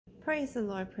Praise the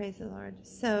Lord, praise the Lord.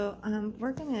 So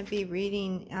we're going to be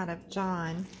reading out of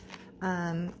John,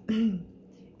 and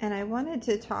I wanted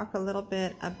to talk a little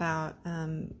bit about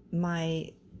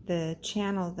the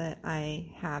channel that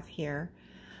I have here.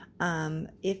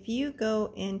 If you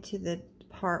go into the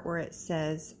part where it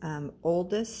says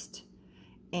oldest,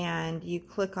 and you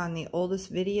click on the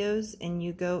oldest videos, and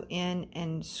you go in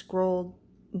and scroll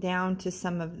down to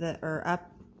some of the, or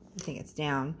up, I think it's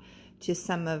down, to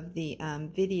some of the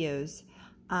videos,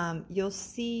 you'll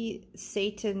see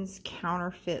Satan's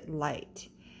counterfeit light.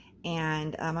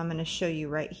 And I'm going to show you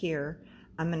right here.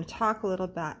 I'm going to talk a little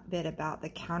bit about the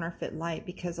counterfeit light,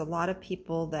 because a lot of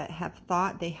people that have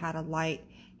thought they had a light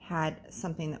had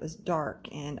something that was dark.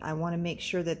 And I want to make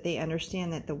sure that they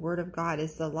understand that the Word of God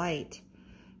is the light.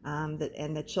 And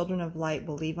the children of light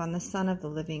believe on the Son of the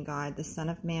living God, the Son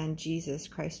of Man, Jesus,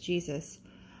 Christ Jesus.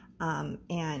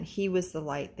 And he was the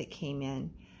light that came in.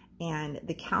 And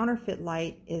the counterfeit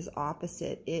light is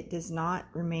opposite. It does not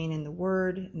remain in the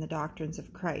Word and the doctrines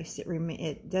of Christ. They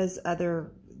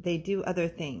do other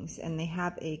things, and they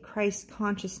have a Christ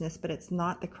consciousness, but it's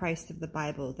not the Christ of the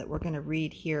Bible that we're going to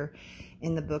read here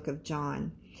in the book of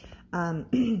John.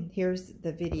 Here's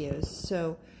the videos.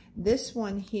 So this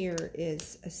one here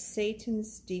is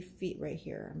Satan's defeat right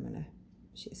here.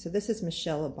 So this is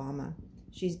Michelle Obama.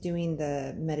 She's doing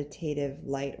the meditative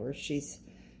light, or she's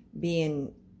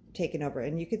being taken over.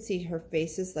 And you can see her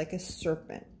face is like a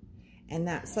serpent. And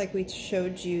that's like we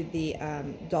showed you the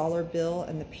dollar bill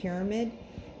and the pyramid.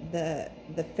 The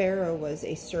Pharaoh was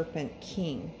a serpent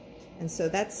king. And so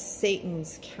that's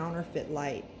Satan's counterfeit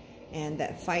light. And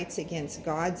that fights against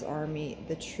God's army,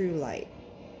 the true light,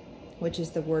 which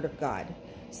is the Word of God.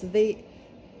 So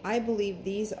I believe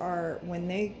these are, when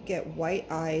they get white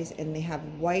eyes and they have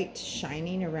white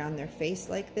shining around their face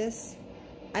like this,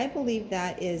 I believe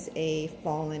that is a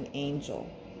fallen angel,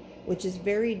 which is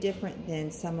very different than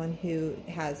someone who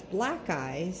has black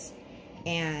eyes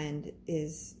and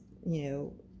is,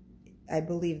 I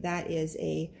believe that is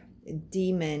a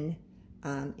demon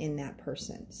in that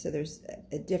person. So there's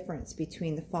a difference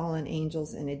between the fallen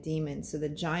angels and a demon. So the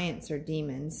giants are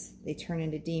demons. They turn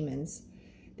into demons.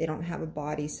 They don't have a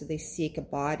body, so they seek a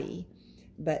body.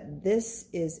 But this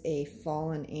is a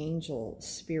fallen angel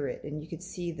spirit, and you could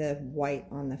see the white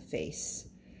on the face.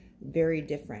 Very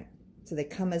different. So they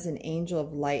come as an angel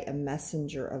of light, a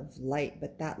messenger of light,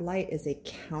 but that light is a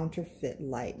counterfeit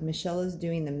light. Michelle is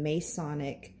doing the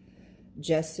Masonic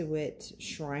Jesuit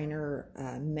Shriner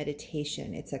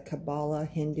meditation. It's a Kabbalah,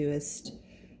 Hinduist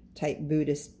type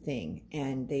Buddhist thing,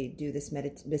 and they do this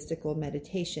mystical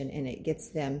meditation, and it gets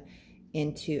them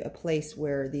into a place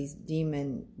where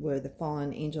where the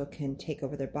fallen angel can take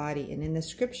over their body. And in the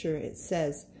scripture, it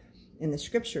says, in the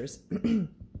scriptures,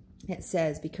 it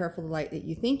says, be careful, the light that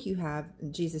you think you have.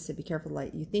 And Jesus said, be careful, the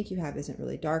light you think you have isn't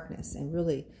really darkness. And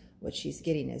really what she's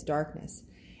getting is darkness.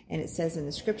 And it says in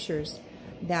the scriptures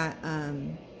that, how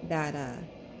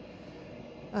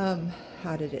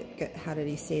did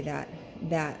he say that?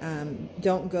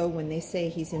 Don't go when they say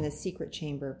he's in a secret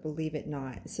chamber, believe it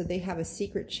not. So they have a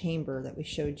secret chamber that we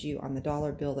showed you on the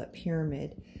dollar bill, that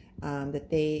pyramid,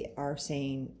 that they are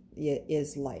saying it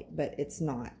is light, but it's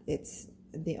not. It's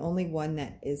the only one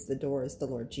that is the door is the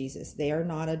Lord Jesus. They are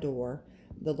not a door.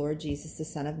 The Lord Jesus, the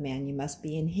Son of Man, you must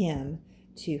be in him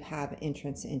to have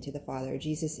entrance into the Father.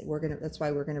 Jesus, that's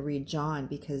why we're going to read John,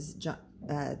 because John,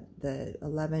 the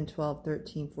 11, 12,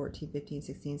 13, 14, 15,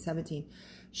 16, 17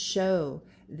 show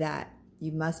that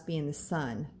you must be in the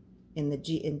Son,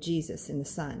 in Jesus, in the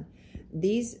Son.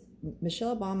 These,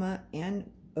 Michelle Obama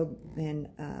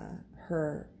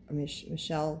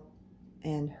Michelle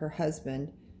and her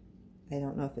husband, I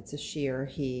don't know if it's a she or a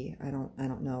he. I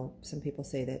don't know. Some people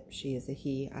say that she is a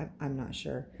he. I'm not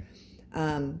sure.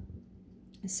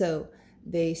 So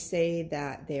they say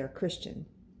that they are Christian,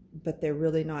 but they're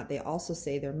really not. They also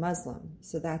say they're Muslim.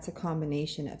 So that's a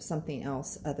combination of something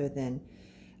else other than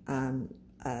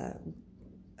a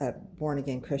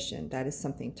born-again Christian. That is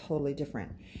something totally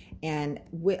different. And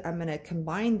I'm going to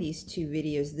combine these two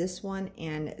videos, this one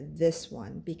and this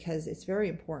one, because it's very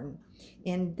important.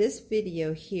 In this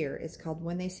video here, it's called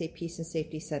When They Say Peace and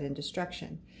Safety Set in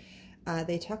Destruction.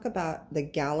 They talk about the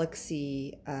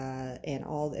galaxy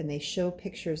and they show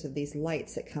pictures of these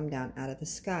lights that come down out of the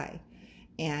sky.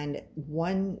 And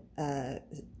one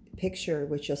picture,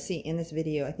 which you'll see in this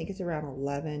video, I think it's around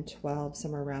 11, 12,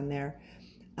 somewhere around there,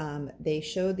 they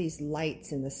show these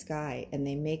lights in the sky, and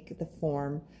they make the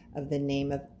form of the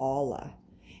name of Allah.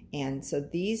 And so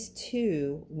these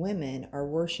two women are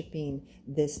worshiping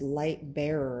this light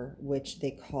bearer, which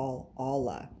they call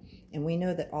Allah. And we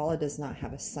know that Allah does not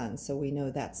have a son, so we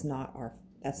know that's not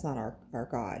That's not our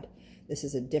God. This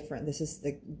is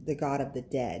the God of the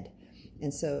dead.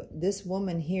 And so this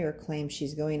woman here claims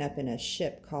she's going up in a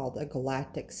ship called a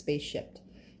galactic spaceship.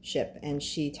 And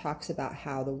she talks about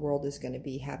how the world is going to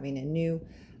be having a new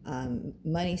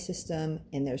money system,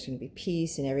 and there's going to be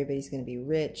peace, and everybody's going to be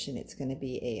rich, and it's going to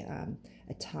be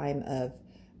a time of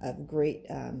great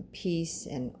peace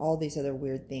and all these other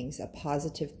weird things. A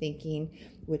positive thinking,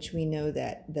 which we know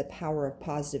that the power of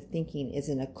positive thinking is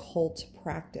an occult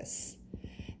practice.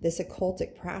 This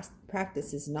occultic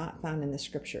practice is not found in the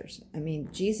scriptures. I mean,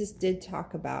 Jesus did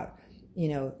talk about,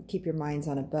 keep your minds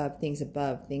on above, things of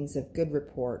good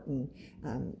report, and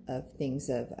of things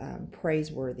of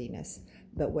praiseworthiness.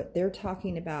 But what they're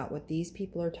talking about, what these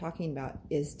people are talking about,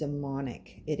 is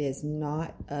demonic. It is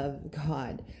not of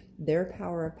God. Their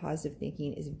power of positive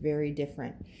thinking is very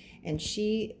different. And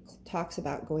she talks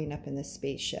about going up in the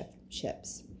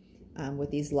spaceships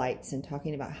with these lights, and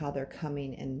talking about how they're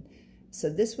coming. And so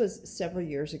this was several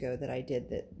years ago that I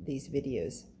did these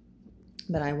videos,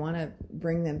 but I want to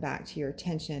bring them back to your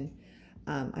attention.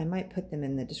 I might put them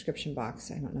in the description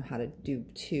box. I don't know how to do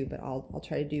two, but I'll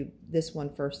try to do this one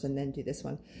first and then do this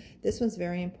one. This one's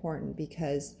very important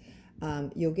because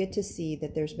you'll get to see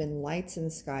that there's been lights in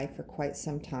the sky for quite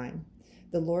some time.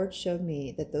 The Lord showed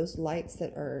me that those lights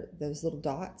that are those little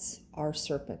dots are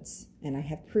serpents, and I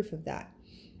have proof of that.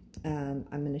 I'm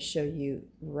going to show you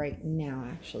right now,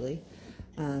 actually.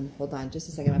 Hold on just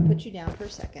a second. I'm going to put you down for a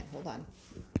second. Hold on.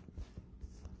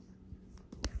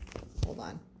 Hold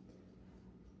on.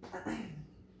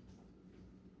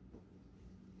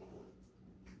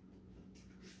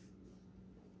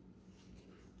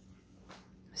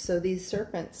 So these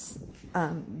serpents,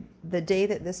 the day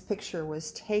that this picture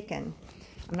was taken,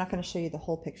 I'm not going to show you the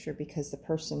whole picture because the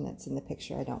person that's in the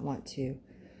picture I don't want to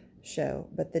show,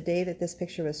 but the day that this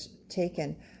picture was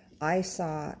taken, I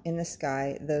saw in the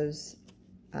sky those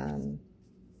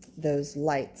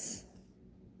lights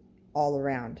all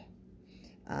around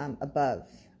above,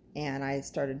 and I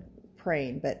started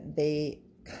praying, but they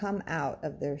come out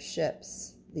of their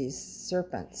ships, these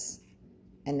serpents,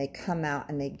 and they come out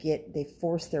and they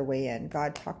force their way in.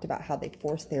 God talked about how they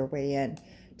force their way in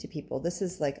to people. This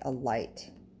is like a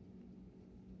light,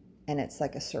 and it's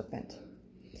like a serpent.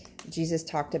 Jesus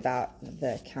talked about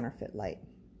the counterfeit light.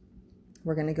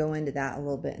 We're going to go into that a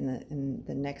little bit in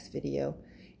the next video,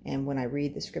 and when I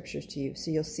read the scriptures to you. So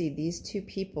you'll see these two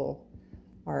people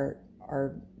are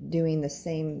doing the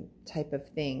same type of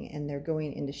thing, and they're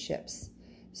going into ships.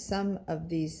 Some of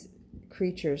these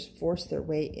creatures force their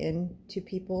way into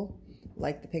people,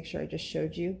 like the picture I just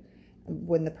showed you,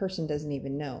 when the person doesn't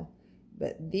even know.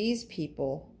 But these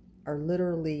people are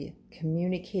literally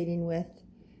communicating with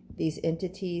these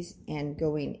entities and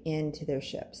going into their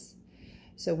ships.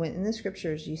 So when in the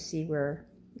scriptures you see where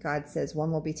God says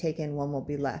one will be taken, one will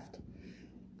be left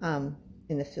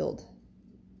in the field,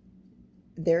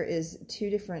 there is two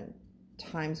different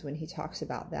times when he talks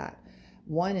about that.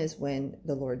 One is when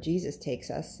the Lord Jesus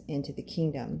takes us into the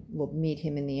kingdom. We'll meet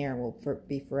him in the air and we'll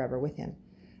be forever with him.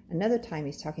 Another time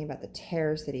he's talking about the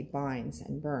tares that he binds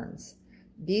and burns.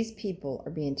 These people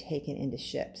are being taken into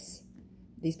ships.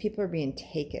 These people are being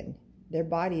taken. Their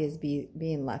body is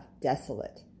being left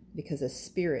desolate because a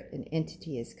spirit, an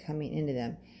entity is coming into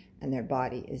them, and their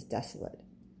body is desolate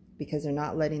because they're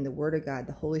not letting the Word of God,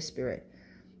 the Holy Spirit,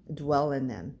 dwell in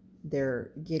them.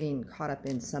 They're getting caught up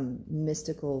in some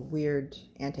mystical, weird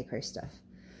Antichrist stuff.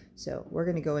 So we're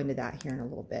going to go into that here in a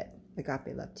little bit.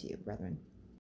 Agape love to you, brethren.